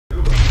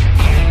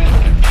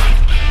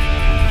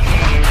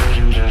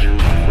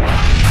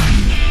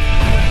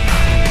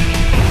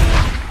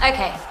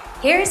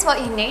Here's what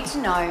you need to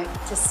know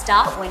to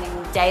start winning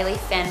daily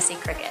fantasy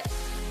cricket.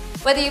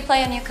 Whether you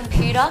play on your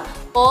computer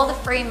or the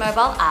free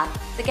mobile app,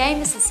 the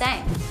game is the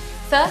same.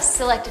 First,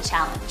 select a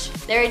challenge.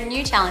 There are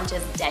new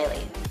challenges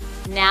daily.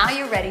 Now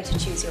you're ready to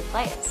choose your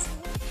players.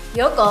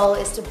 Your goal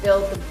is to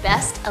build the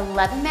best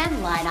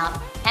 11-man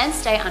lineup and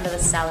stay under the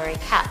salary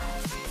cap.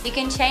 You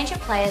can change your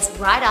players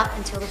right up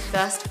until the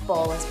first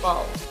ball is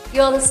bowled.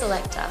 You're the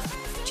selector.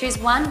 Choose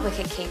 1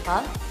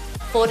 wicketkeeper,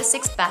 4 to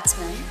 6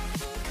 batsmen,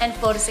 and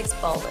 4 to 6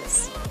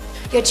 bowlers.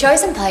 Your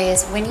chosen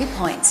players win you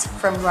points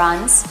from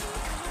runs,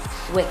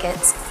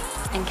 wickets,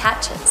 and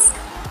catches.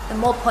 The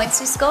more points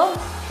you score,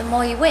 the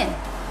more you win.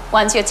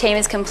 Once your team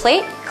is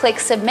complete, click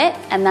submit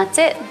and that's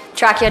it.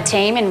 Track your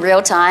team in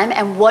real time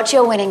and watch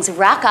your winnings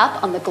rack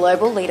up on the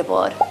global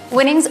leaderboard.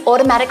 Winnings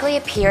automatically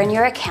appear in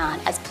your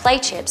account as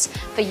PlayChips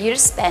for you to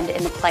spend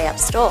in the PlayUp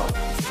store.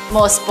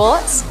 More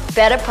sports,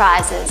 better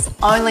prizes,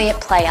 only at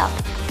PlayUp.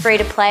 Free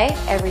to play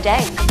every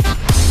day.